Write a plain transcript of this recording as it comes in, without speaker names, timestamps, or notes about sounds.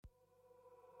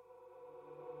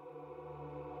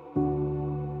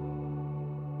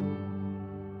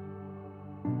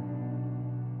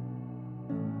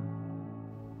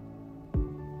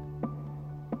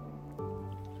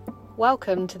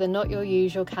Welcome to the Not Your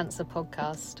Usual Cancer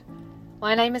podcast.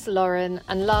 My name is Lauren,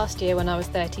 and last year when I was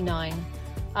 39,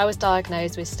 I was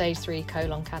diagnosed with stage 3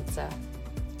 colon cancer.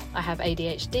 I have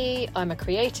ADHD, I'm a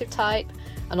creative type,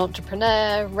 an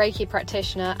entrepreneur, Reiki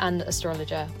practitioner and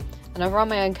astrologer, and I've run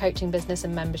my own coaching business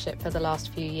and membership for the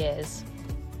last few years.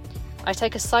 I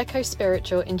take a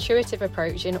psycho-spiritual, intuitive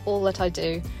approach in all that I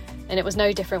do, and it was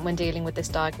no different when dealing with this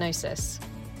diagnosis.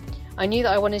 I knew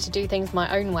that I wanted to do things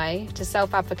my own way, to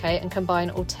self-advocate and combine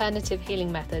alternative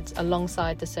healing methods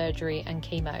alongside the surgery and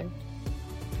chemo.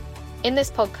 In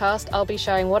this podcast, I'll be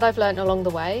sharing what I've learned along the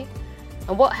way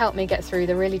and what helped me get through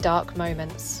the really dark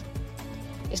moments.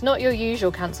 It's not your usual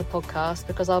cancer podcast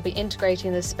because I'll be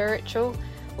integrating the spiritual,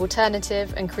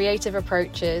 alternative and creative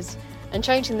approaches and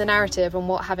changing the narrative on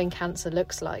what having cancer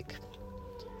looks like.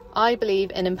 I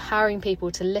believe in empowering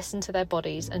people to listen to their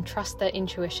bodies and trust their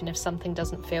intuition if something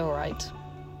doesn't feel right.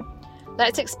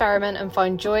 Let's experiment and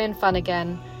find joy and fun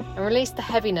again and release the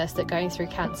heaviness that going through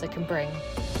cancer can bring.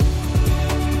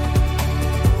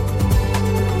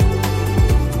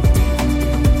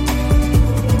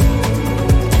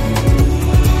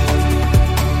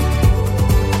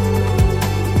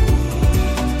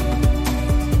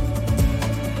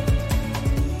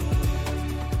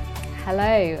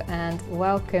 Hello and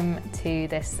welcome to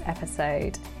this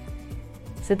episode.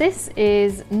 So this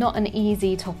is not an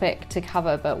easy topic to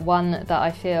cover, but one that I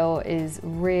feel is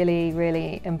really,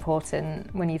 really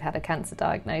important when you've had a cancer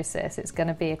diagnosis. It's going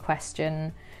to be a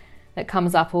question that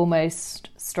comes up almost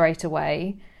straight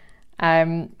away.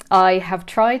 I have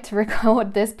tried to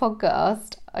record this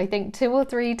podcast, I think 2 or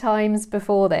 3 times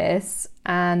before this,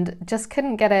 and just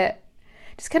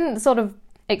couldn't sort of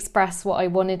express what I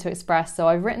wanted to express. So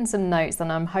I've written some notes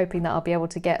and I'm hoping that I'll be able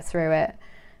to get through it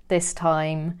this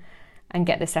time and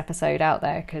get this episode out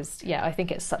there because I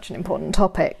think it's such an important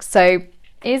topic. So,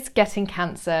 is getting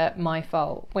cancer my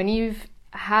fault? When you've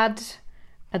had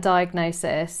a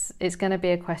diagnosis, it's going to be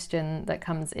a question that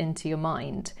comes into your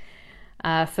mind.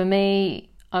 For me,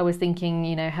 I was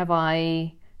thinking, have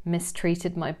I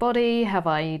mistreated my body? Have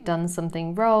I done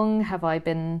something wrong? Have I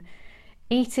been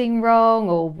eating wrong,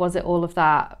 or was it all of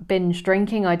that binge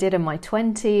drinking I did in my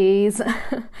 20s?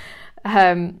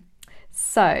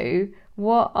 So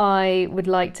what I would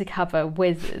like to cover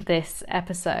with this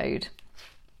episode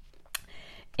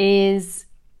is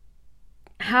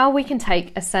how we can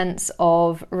take a sense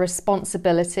of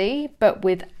responsibility, but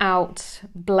without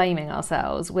blaming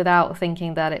ourselves, without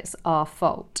thinking that it's our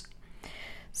fault.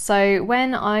 So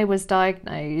when I was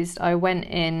diagnosed, I went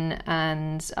in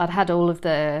and I'd had all of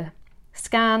the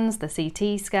scans, the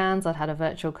CT scans. I'd had a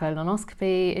virtual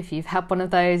colonoscopy. If you've had one of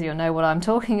those, you'll know what I'm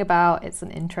talking about. It's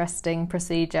an interesting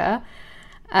procedure.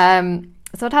 So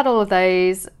I'd had all of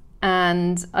those,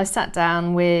 and I sat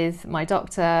down with my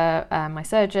doctor, my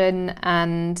surgeon,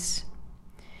 and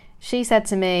she said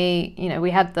to me,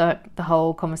 we had the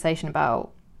whole conversation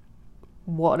about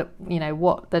what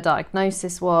the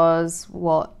diagnosis was,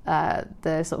 what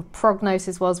the sort of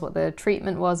prognosis was, what the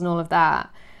treatment was, and all of that.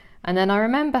 And then I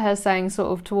remember her saying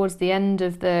sort of towards the end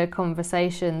of the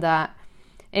conversation that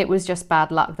it was just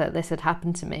bad luck that this had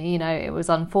happened to me. It was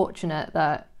unfortunate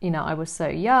that, I was so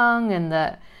young and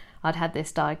that I'd had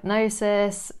this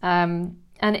diagnosis. And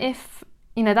if,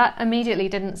 that immediately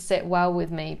didn't sit well with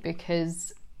me,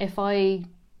 because if I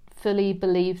fully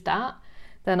believed that,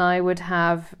 then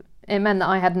it meant that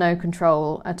I had no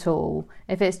control at all.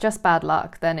 If it's just bad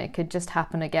luck, then it could just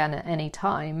happen again at any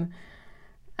time.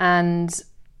 And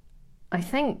I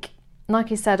think,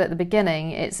 like I said at the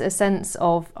beginning, it's a sense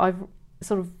of I've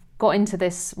sort of got into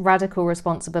this radical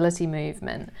responsibility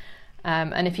movement.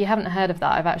 And if you haven't heard of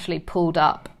that, I've actually pulled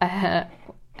up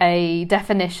a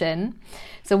definition.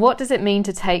 So what does it mean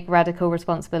to take radical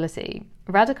responsibility?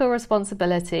 Radical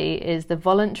responsibility is the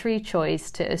voluntary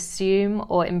choice to assume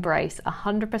or embrace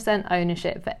 100%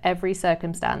 ownership for every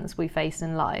circumstance we face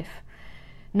in life,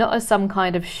 not as some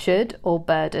kind of should or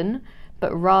burden,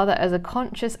 but rather as a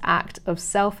conscious act of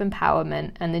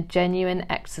self-empowerment and the genuine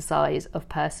exercise of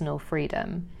personal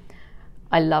freedom.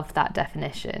 I love that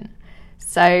definition.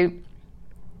 So,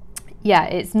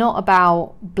 it's not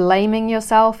about blaming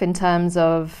yourself in terms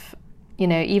of,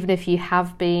 even if you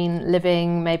have been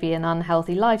living maybe an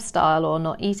unhealthy lifestyle or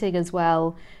not eating as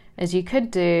well as you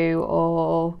could do,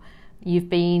 or you've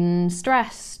been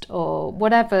stressed or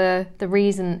whatever the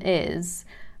reason is,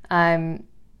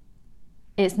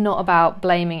 it's not about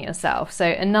blaming yourself. So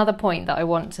another point that I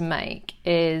want to make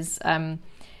is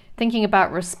thinking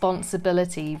about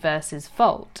responsibility versus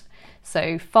fault.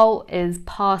 So fault is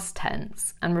past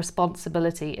tense and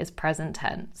responsibility is present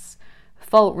tense.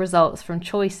 fault results from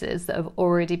choices that have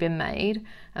already been made,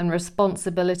 and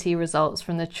responsibility results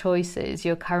from the choices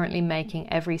you're currently making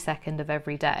every second of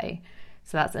every day.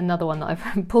 So that's another one that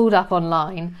I've pulled up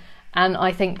online, and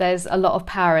I think there's a lot of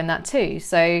power in that too.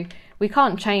 So we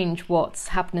can't change what's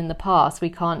happened in the past. We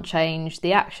can't change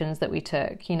the actions that we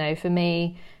took. You know, for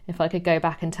me, if I could go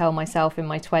back and tell myself in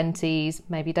my 20s,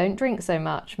 maybe don't drink so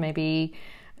much, maybe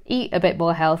eat a bit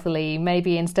more healthily,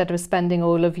 maybe instead of spending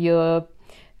all of your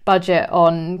budget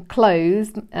on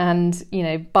clothes and, you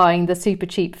know, buying the super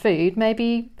cheap food,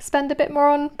 maybe spend a bit more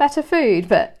on better food.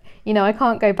 But, you know, I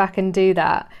can't go back and do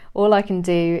that. All I can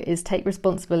do is take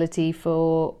responsibility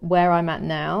for where I'm at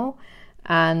now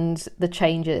and the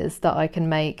changes that I can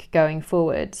make going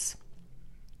forwards.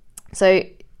 So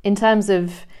in terms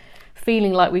of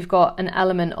feeling like we've got an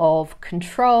element of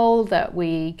control, that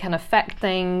we can affect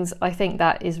things, I think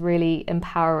that is really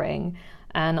empowering.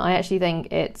 And I actually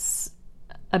think it's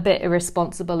a bit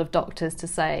irresponsible of doctors to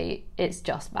say it's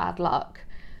just bad luck.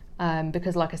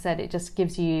 Because like I said, it just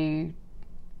gives you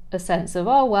a sense of,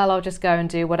 oh, well, I'll just go and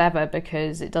do whatever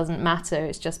because it doesn't matter,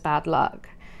 it's just bad luck.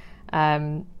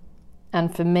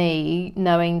 And for me,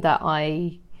 knowing that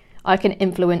I can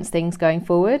influence things going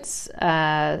forwards,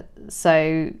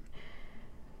 so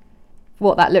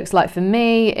what that looks like for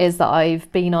me is that I've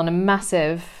been on a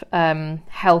massive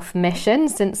health mission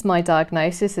since my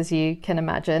diagnosis, as you can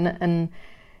imagine, and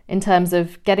in terms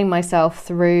of getting myself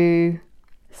through,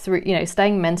 you know,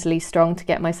 staying mentally strong to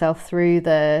get myself through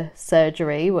the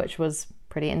surgery, which was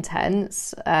pretty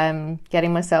intense,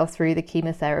 getting myself through the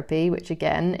chemotherapy, which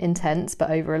again, intense, but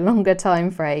over a longer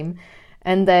time frame.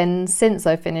 And then since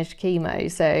I finished chemo,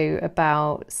 so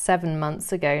about 7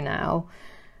 months ago now,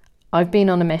 I've been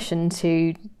on a mission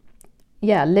to,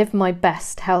 live my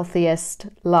best, healthiest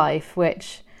life,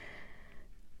 which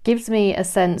gives me a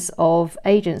sense of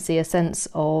agency, a sense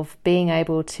of being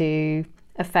able to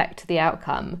affect the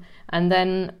outcome. And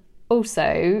then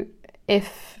also,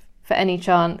 if for any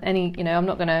chance, you know, I'm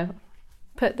not going to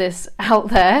put this out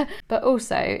there, but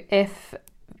also if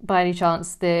by any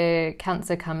chance the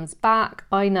cancer comes back,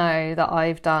 I know that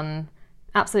I've done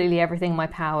absolutely everything in my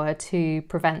power to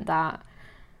prevent that.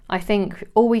 I think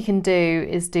all we can do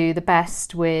is do the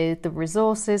best with the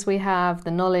resources we have,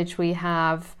 the knowledge we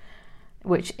have,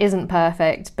 which isn't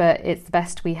perfect, but it's the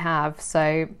best we have.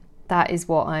 So that's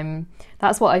what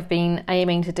I've been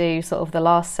aiming to do sort of the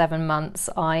last 7 months.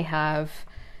 I have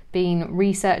been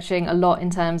researching a lot in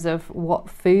terms of what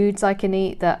foods I can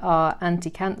eat that are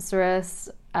anti-cancerous.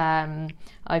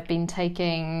 I've been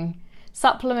taking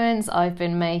supplements, I've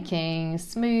been making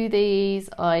smoothies,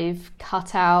 I've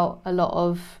cut out a lot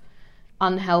of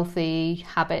unhealthy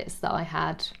habits that I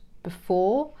had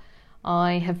before.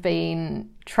 I have been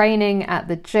training at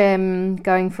the gym,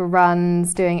 going for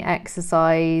runs, doing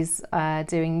exercise,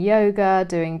 doing yoga,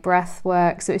 doing breath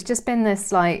work. So it's just been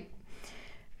this like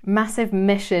massive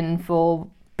mission for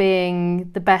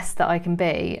being the best that I can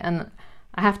be. And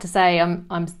I have to say,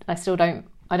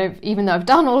 I don't, even though I've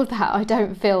done all of that, I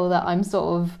don't feel that I'm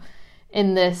sort of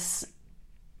in this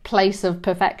place of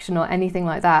perfection or anything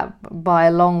like that by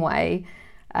a long way.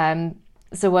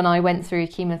 So when I went through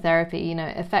chemotherapy, you know,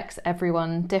 it affects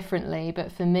everyone differently.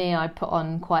 But for me, I put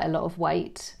on quite a lot of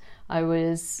weight. I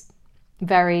was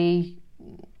very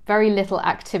little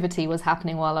activity was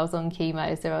happening while I was on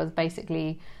chemo. So I was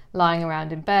basically lying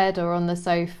around in bed or on the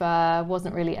sofa,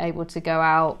 wasn't really able to go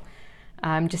out,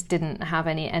 just didn't have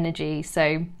any energy.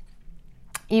 So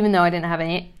even though I didn't have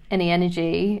any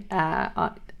energy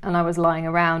and I was lying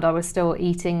around, I was still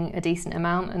eating a decent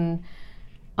amount. And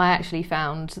I actually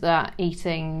found that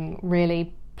eating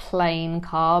really plain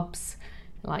carbs,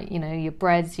 like, you know, your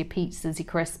breads, your pizzas, your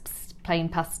crisps, plain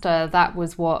pasta, that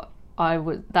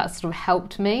sort of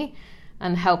helped me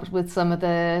and helped with some of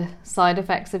the side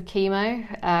effects of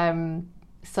chemo.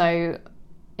 So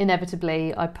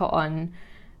inevitably I put on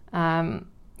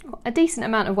a decent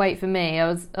amount of weight for me. I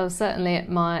was certainly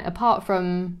apart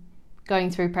from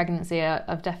going through pregnancy,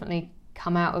 I've definitely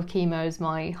come out of chemo as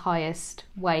my highest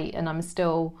weight, and I'm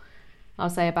still, I'll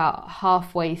say, about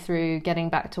halfway through getting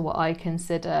back to what I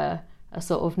consider a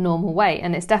sort of normal weight.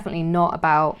 And it's definitely not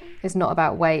about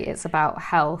weight, it's about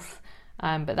health,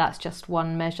 but that's just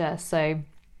one measure. So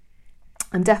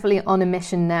I'm definitely on a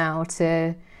mission now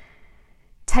to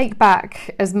take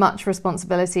back as much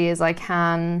responsibility as I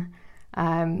can.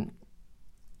 I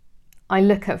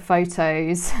look at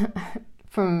photos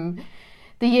from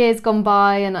the years gone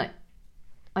by and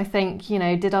I think, you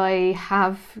know, did I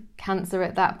have cancer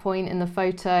at that point in the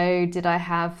photo? Did I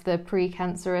have the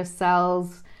precancerous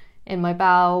cells in my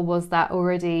bowel? Was that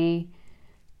already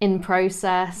in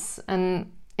process?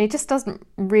 And it just doesn't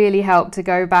really help to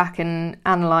go back and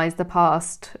analyse the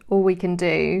past. All we can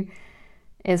do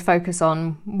is focus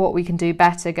on what we can do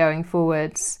better going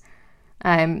forwards.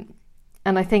 And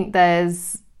I think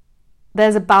there's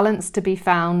a balance to be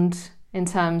found in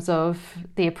terms of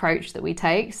the approach that we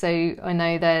take. So I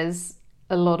know there's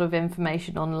a lot of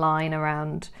information online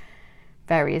around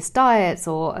various diets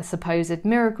or supposed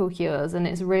miracle cures, and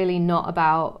it's really not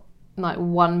about like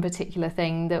one particular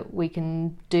thing that we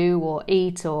can do or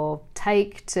eat or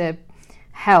take to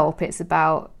help. It's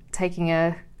about taking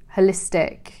a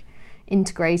holistic,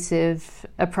 integrative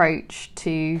approach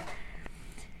to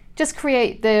just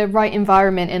create the right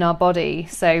environment in our body.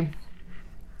 So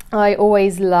I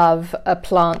always love a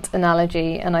plant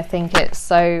analogy, and I think it's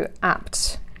so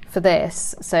apt for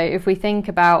this. So if we think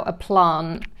about a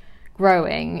plant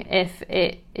growing, if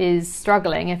it is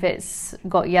struggling, if it's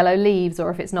got yellow leaves,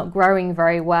 or if it's not growing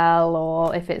very well,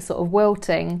 or if it's sort of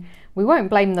wilting, we won't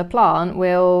blame the plant.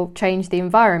 We'll change the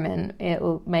environment.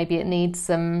 Maybe it needs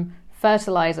some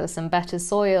fertilizer, some better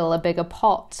soil, a bigger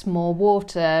pot, more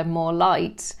water, more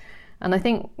light. And I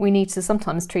think we need to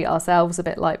sometimes treat ourselves a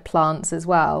bit like plants as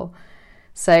well.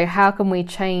 So how can we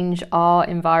change our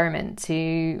environment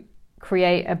to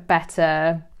create a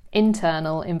better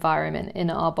internal environment in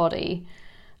our body?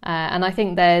 And I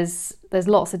think there's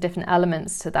lots of different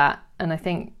elements to that. And I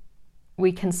think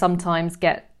we can sometimes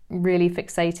get really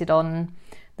fixated on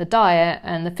the diet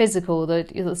and the physical,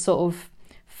 the sort of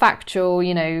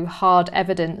factual, hard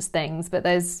evidence things. But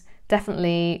there's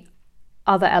definitely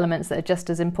other elements that are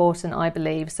just as important, I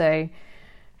believe. So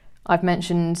I've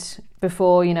mentioned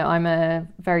before, I'm a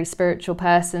very spiritual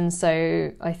person.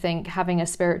 So I think having a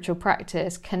spiritual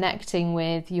practice, connecting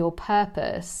with your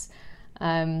purpose,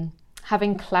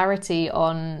 having clarity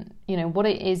on, what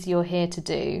it is you're here to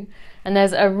do. And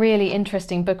there's a really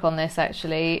interesting book on this,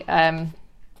 actually.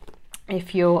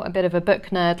 If you're a bit of a book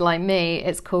nerd like me,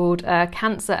 it's called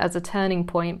Cancer as a Turning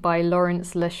Point by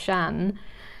Lawrence Lashan.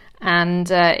 And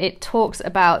it talks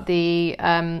about the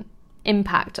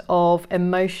impact of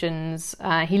emotions.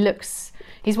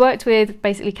 He's worked with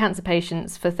basically cancer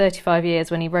patients for 35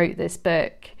 years when he wrote this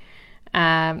book,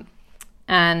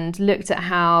 and looked at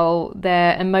how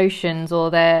their emotions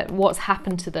or what's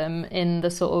happened to them in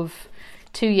the sort of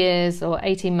 2 years or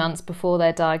 18 months before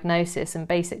their diagnosis, and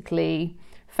basically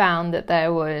found that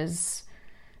there was,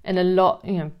 in a lot,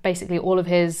 basically all of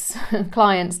his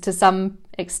clients to some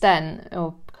extent,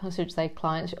 or I should say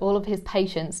clients, all of his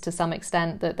patients to some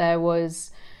extent, that there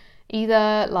was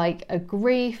either like a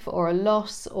grief or a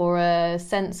loss or a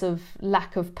sense of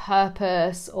lack of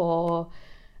purpose or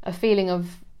a feeling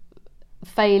of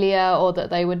failure, or that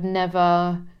they would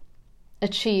never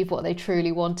achieve what they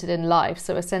truly wanted in life.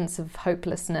 So a sense of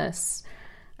hopelessness.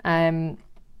 So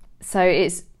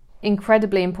it's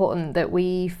incredibly important that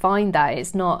we find that.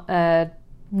 It's not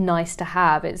nice to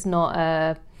have. It's not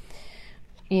a,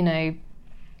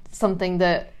 something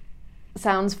that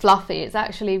sounds fluffy. It's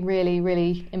actually really,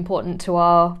 really important to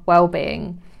our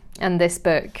well-being. And this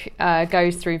book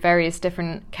goes through various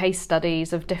different case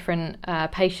studies of different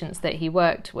patients that he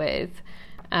worked with,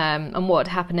 and what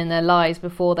had happened in their lives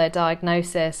before their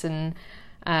diagnosis, and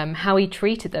how he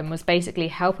treated them was basically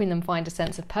helping them find a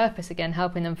sense of purpose again,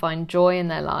 helping them find joy in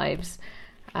their lives.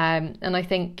 And I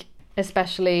think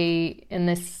especially in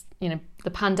this,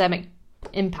 the pandemic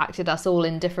impacted us all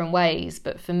in different ways.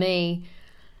 But for me,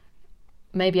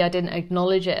 maybe I didn't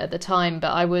acknowledge it at the time,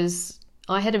 but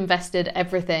I had invested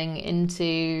everything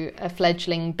into a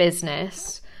fledgling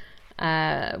business,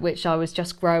 which I was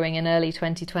just growing in early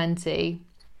 2020.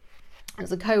 It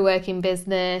was a co-working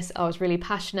business. I was really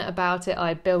passionate about it.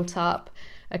 I built up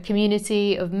a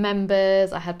community of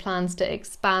members. I had plans to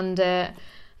expand it.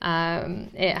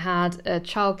 It had a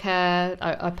childcare.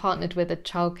 I partnered with a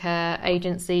childcare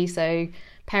agency, so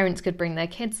parents could bring their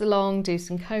kids along, do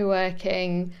some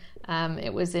co-working.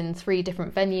 It was in 3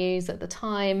 different venues at the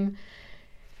time.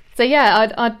 So yeah,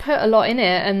 I'd put a lot in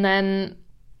it, and then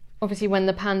obviously when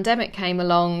the pandemic came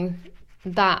along,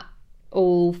 that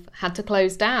all had to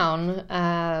close down.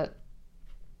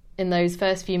 In those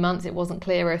first few months, it wasn't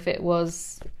clear if it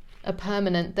was a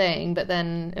permanent thing, but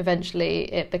then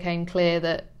eventually it became clear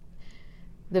that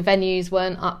the venues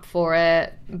weren't up for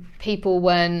it, people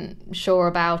weren't sure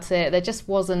about it, there just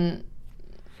wasn't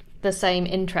the same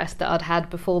interest that I'd had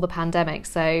before the pandemic.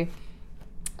 So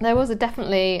there was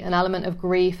definitely an element of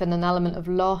grief and an element of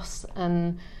loss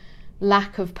and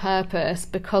lack of purpose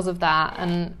because of that.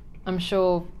 And I'm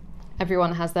sure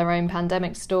everyone has their own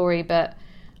pandemic story, but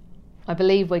I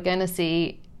believe we're going to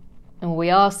see, and we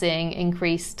are seeing,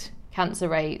 increased cancer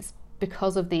rates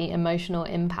because of the emotional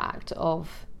impact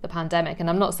of the pandemic. And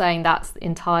I'm not saying that's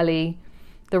entirely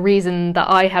the reason that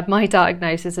I had my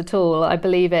diagnosis at all. I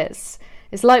believe it's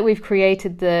like we've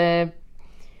created the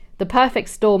perfect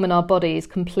storm in our bodies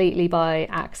completely by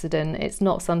accident. It's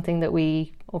not something that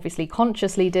we obviously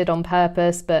consciously did on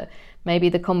purpose, but maybe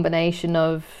the combination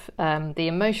of the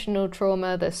emotional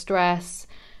trauma, the stress,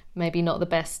 maybe not the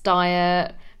best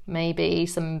diet, maybe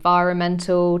some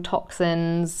environmental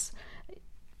toxins.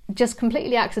 Just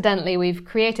completely accidentally, we've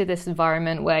created this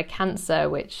environment where cancer,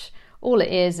 which all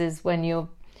it is when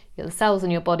the cells in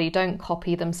your body don't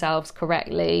copy themselves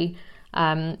correctly.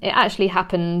 It actually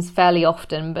happens fairly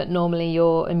often, but normally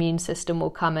your immune system will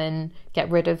come and get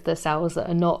rid of the cells that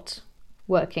are not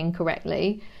working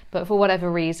correctly. But for whatever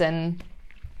reason,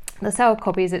 the cell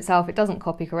copies itself, it doesn't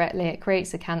copy correctly, it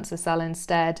creates a cancer cell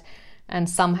instead, and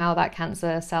somehow that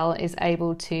cancer cell is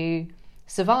able to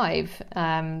survive.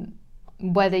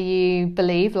 Whether you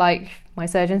believe, like my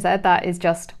surgeon said, that is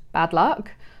just bad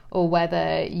luck, or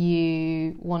whether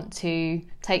you want to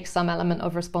take some element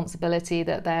of responsibility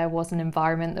that there was an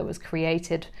environment that was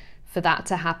created for that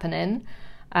to happen in.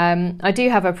 I do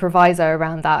have a proviso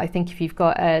around that. I think if you've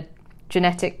got a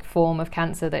genetic form of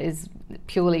cancer that is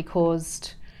purely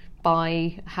caused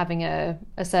by having a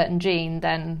certain gene,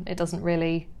 then it doesn't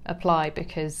really apply,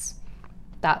 because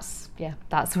that's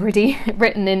already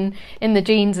written in the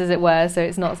genes, as it were. So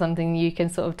it's not something you can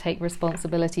sort of take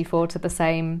responsibility for to the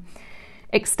same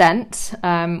extent,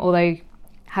 although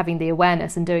having the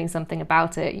awareness and doing something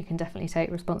about it, you can definitely take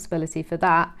responsibility for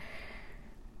that.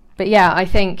 But yeah, I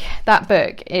think that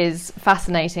book is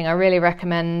fascinating. I really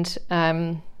recommend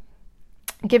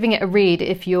giving it a read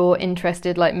if you're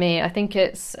interested like me. I think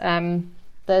it's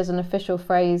there's an official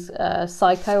phrase,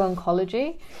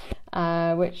 psycho-oncology,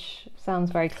 which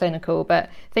sounds very clinical, but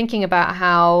thinking about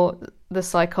how the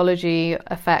psychology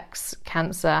affects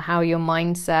cancer, how your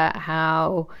mindset,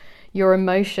 how your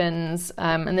emotions,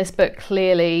 and this book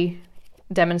clearly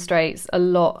demonstrates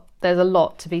there's a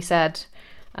lot to be said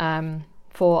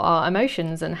for our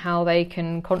emotions and how they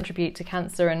can contribute to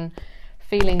cancer, and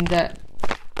feeling that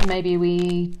maybe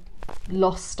we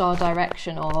lost our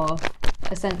direction, or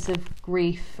a sense of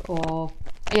grief, or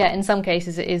in some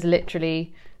cases it is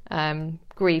literally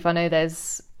grief. I know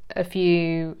there's a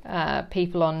few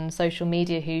people on social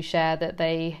media who share that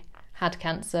they had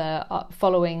cancer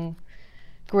following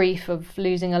grief of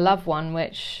losing a loved one,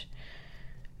 which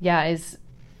is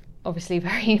obviously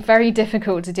very, very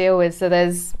difficult to deal with. So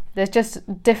there's just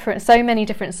so many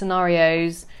different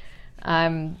scenarios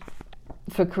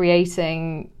for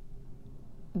creating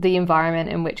the environment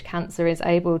in which cancer is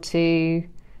able to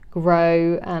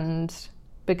grow and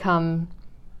become,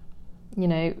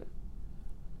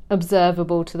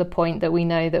 observable to the point that we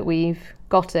know that we've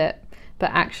got it.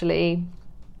 But actually,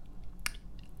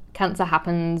 cancer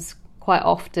happens quite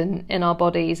often in our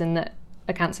bodies, and that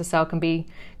a cancer cell can be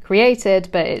created,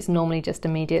 but it's normally just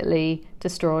immediately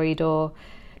destroyed or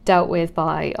dealt with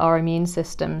by our immune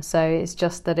system. So it's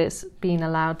just that it's been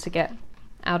allowed to get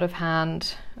out of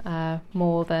hand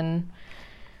more than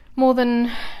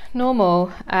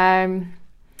normal.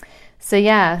 So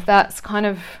that's kind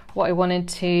of what I wanted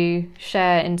to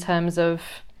share in terms of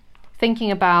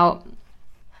thinking about,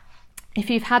 if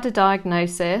you've had a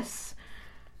diagnosis,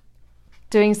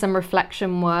 doing some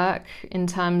reflection work in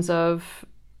terms of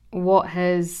what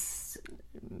has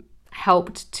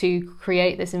helped to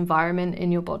create this environment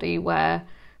in your body where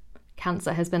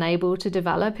cancer has been able to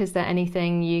develop. Is there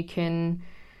anything you can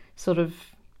sort of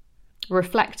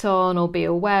reflect on or be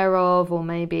aware of, or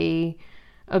maybe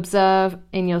observe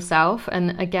in yourself?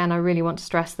 And again, I really want to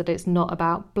stress that it's not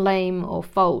about blame or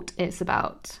fault. It's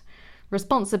about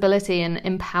responsibility and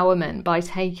empowerment. By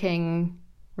taking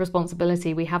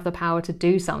responsibility, we have the power to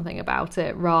do something about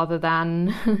it, rather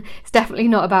than it's definitely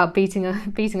not about beating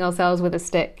ourselves with a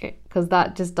stick, because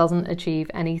that just doesn't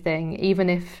achieve anything. Even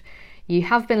if you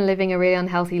have been living a really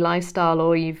unhealthy lifestyle,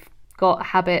 or you've got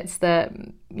habits that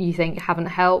you think haven't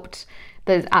helped,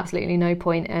 there's absolutely no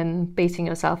point in beating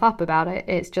yourself up about it.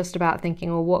 It's just about thinking,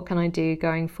 well, what can I do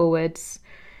going forwards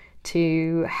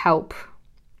to help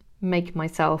make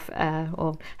myself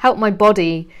or help my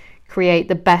body create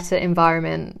the better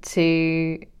environment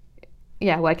to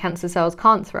where cancer cells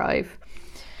can't thrive.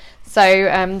 So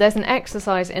there's an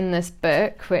exercise in this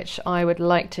book which I would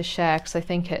like to share, because I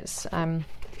think it's a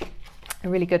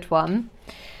really good one.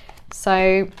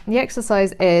 So the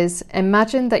exercise is: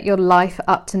 imagine that your life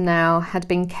up to now had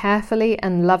been carefully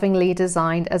and lovingly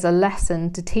designed as a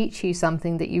lesson to teach you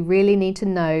something that you really need to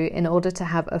know in order to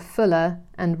have a fuller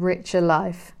and richer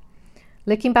life.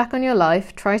 Looking back on your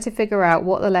life, try to figure out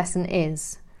what the lesson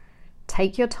is.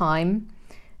 Take your time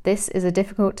This is a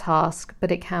difficult task,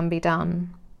 but it can be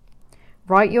done.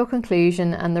 Write your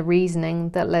conclusion and the reasoning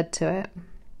that led to it.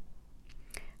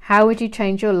 How would you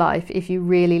change your life if you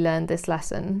really learned this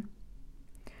lesson?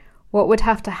 What would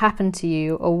have to happen to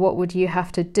you, or what would you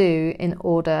have to do in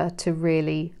order to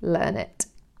really learn it?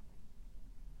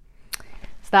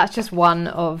 So that's just one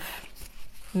of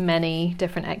many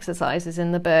different exercises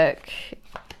in the book.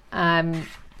 For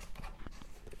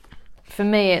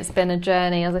me, it's been a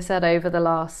journey, as I said, over the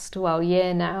last,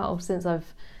 year now, since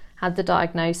I've had the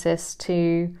diagnosis,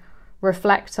 to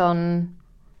reflect on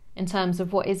in terms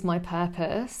of what is my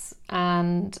purpose,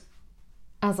 and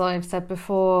as I've said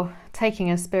before,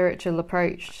 taking a spiritual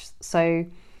approach. So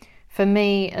for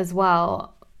me as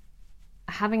well,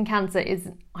 having cancer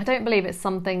I don't believe it's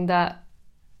something that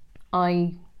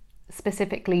I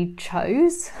specifically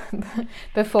chose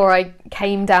before I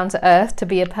came down to earth to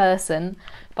be a person,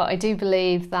 but I do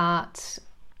believe that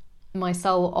my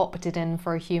soul opted in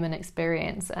for a human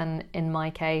experience, and in my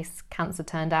case, cancer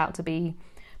turned out to be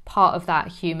part of that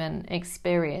human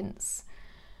experience.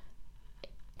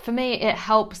 For me, it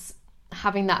helps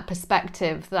having that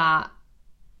perspective that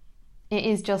it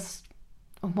is just,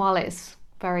 while it's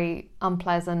very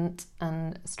unpleasant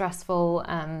and stressful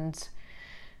and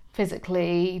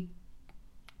physically,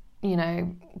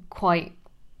 quite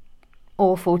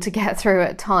awful to get through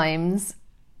at times,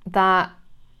 that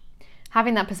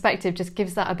having that perspective just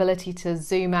gives that ability to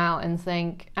zoom out and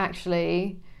think,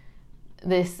 actually,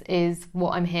 this is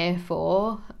what I'm here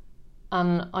for.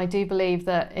 And I do believe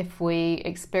that if we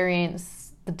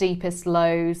experience the deepest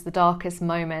lows, the darkest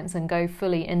moments, and go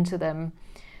fully into them,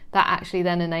 that actually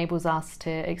then enables us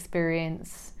to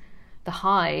experience the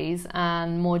highs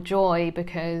and more joy,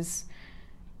 because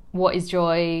what is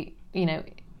joy?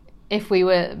 If we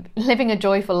were living a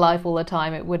joyful life all the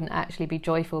time, it wouldn't actually be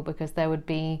joyful, because that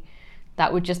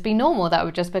would just be normal. That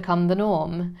would just become the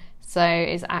norm. So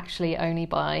it's actually only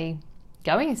by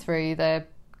going through the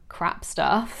crap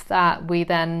stuff that we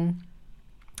then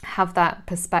have that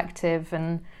perspective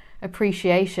and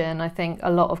appreciation. I think a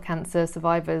lot of cancer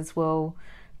survivors will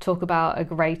talk about a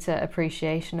greater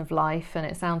appreciation of life, and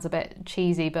it sounds a bit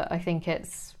cheesy, but I think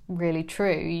it's really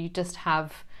true. You just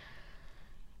have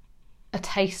a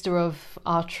taster of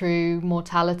our true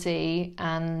mortality,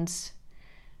 and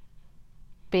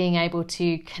being able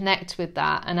to connect with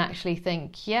that and actually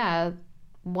think, yeah,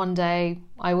 one day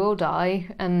I will die,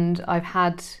 and I've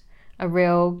had a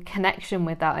real connection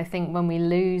with that. I think when we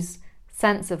lose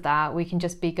sense of that, we can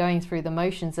just be going through the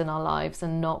motions in our lives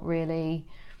and not really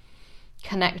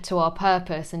connect to our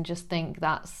purpose, and just think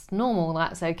that's normal,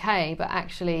 that's okay. But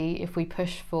actually, if we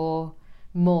push for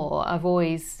more,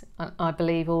 I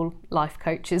believe all life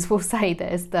coaches will say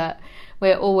this, that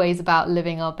we're always about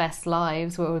living our best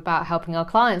lives. We're about helping our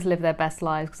clients live their best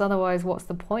lives, because otherwise, what's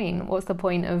the point? What's the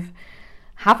point of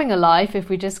having a life if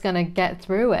we're just going to get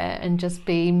through it and just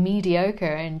be mediocre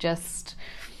and just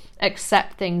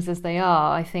accept things as they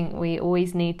are? I think we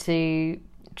always need to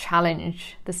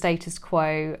challenge the status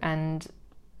quo and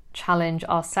challenge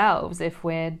ourselves. If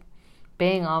we're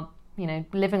being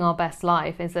living our best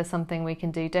life, is there something we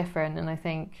can do different? And I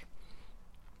think,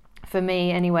 for me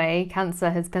anyway,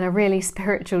 cancer has been a really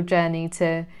spiritual journey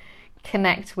to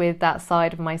connect with that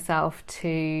side of myself,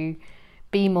 to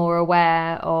be more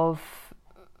aware of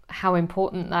how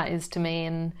important that is to me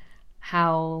and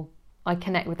how I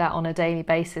connect with that on a daily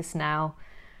basis now.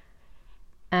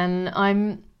 And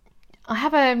I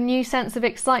have a new sense of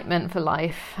excitement for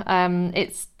life.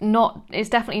 It's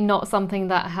definitely not something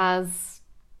that has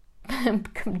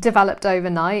developed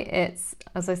overnight. It's,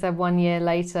 as I said, 1 year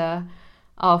later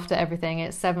after everything.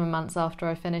 It's 7 months after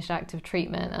I finished active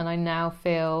treatment, and I now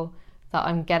feel that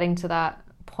I'm getting to that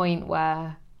point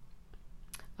where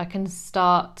I can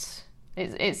start.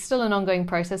 It's still an ongoing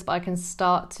process, but I can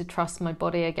start to trust my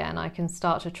body again. I can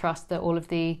start to trust that all of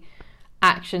the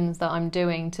actions that I'm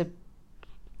doing to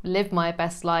live my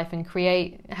best life and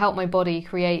help my body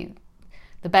create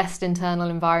the best internal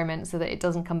environment so that it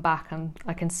doesn't come back, and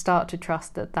I can start to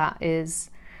trust that is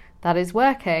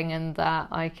working, and that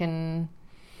I can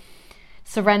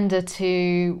surrender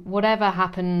to whatever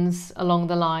happens along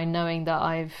the line, knowing that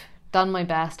I've done my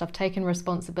best, I've taken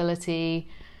responsibility.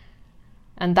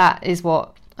 And that is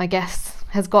what, I guess,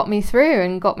 has got me through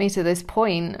and got me to this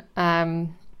point.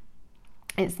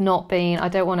 It's not been, I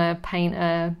don't want to paint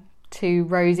a too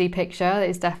rosy picture.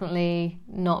 It's definitely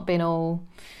not been all,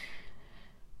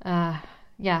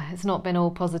 it's not been all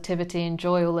positivity and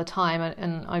joy all the time.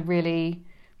 And I really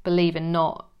believe in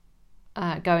not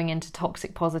going into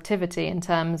toxic positivity, in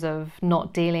terms of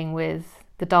not dealing with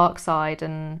the dark side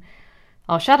and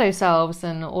our shadow selves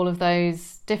and all of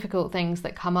those difficult things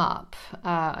that come up,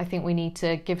 I think we need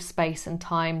to give space and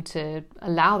time to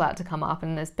allow that to come up.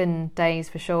 And there's been days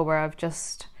for sure where I've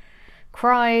just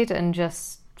cried and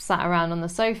just sat around on the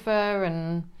sofa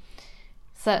and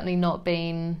certainly not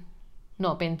been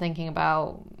thinking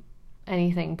about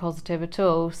anything positive at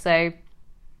all. So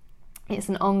it's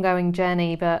an ongoing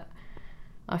journey, but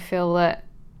I feel that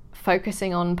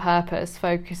focusing on purpose,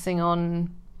 focusing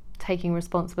on taking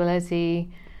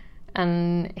responsibility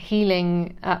and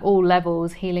healing at all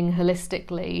levels, healing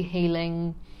holistically,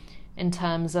 healing in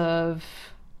terms of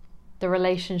the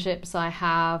relationships I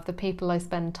have, the people I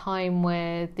spend time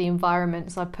with, the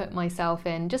environments I put myself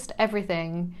in, just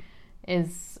everything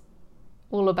is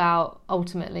all about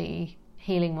ultimately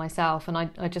healing myself. And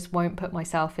I just won't put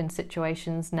myself in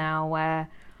situations now where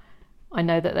I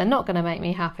know that they're not going to make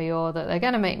me happy or that they're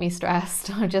going to make me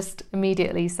stressed. I just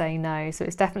immediately say no. So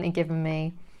it's definitely given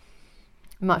me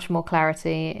much more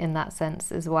clarity in that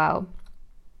sense as well.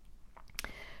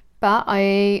 But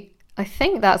I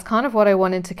think that's kind of what I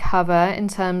wanted to cover in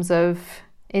terms of,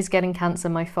 is getting cancer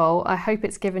my fault? I hope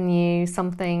it's given you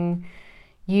something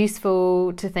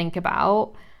useful to think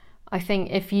about. I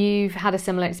think if you've had a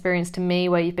similar experience to me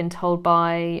where you've been told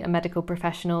by a medical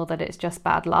professional that it's just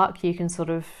bad luck, you can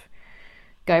sort of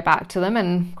go back to them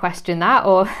and question that,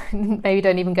 or maybe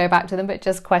don't even go back to them, but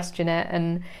just question it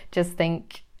and just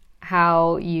think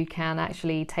how you can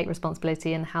actually take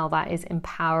responsibility and how that is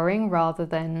empowering rather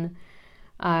than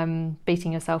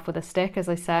beating yourself with a stick, as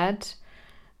I said.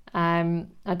 I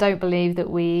don't believe that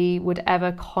we would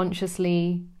ever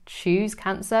consciously choose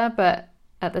cancer, but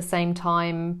at the same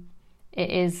time, it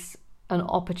is an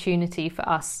opportunity for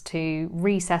us to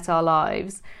reset our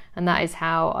lives, and that is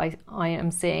how I am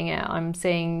seeing it. I'm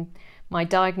seeing my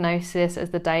diagnosis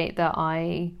as the date that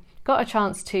I got a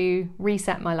chance to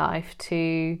reset my life,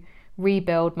 to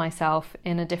rebuild myself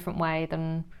in a different way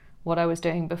than what I was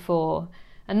doing before.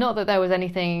 And not that there was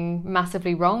anything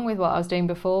massively wrong with what I was doing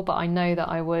before, but I know that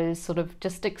I was sort of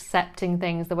just accepting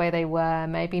things the way they were,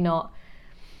 maybe not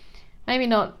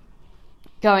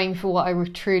going for what I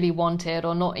truly wanted,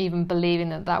 or not even believing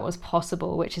that that was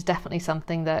possible, which is definitely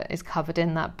something that is covered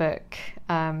in that book.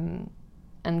 And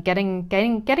getting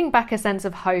back a sense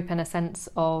of hope and a sense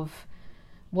of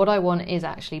what I want is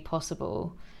actually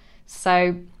possible.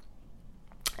 So,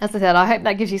 as I said, I hope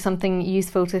that gives you something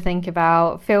useful to think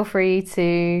about. Feel free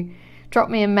to drop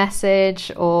me a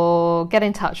message or get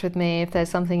in touch with me if there's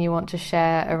something you want to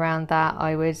share around that.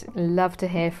 I would love to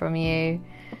hear from you.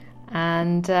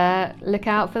 And look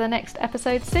out for the next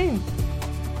episode soon.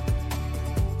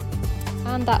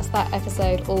 And that's that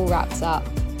episode all wrapped up.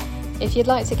 If you'd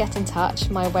like to get in touch,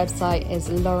 my website is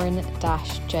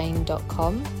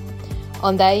lauren-jane.com.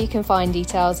 On there you can find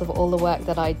details of all the work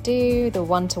that I do, the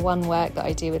one-to-one work that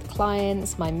I do with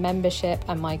clients, my membership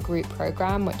and my group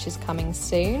program, which is coming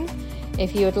soon.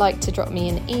 If you would like to drop me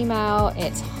an email,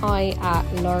 it's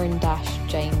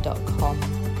hi@lauren-jane.com.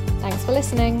 Thanks for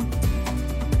listening.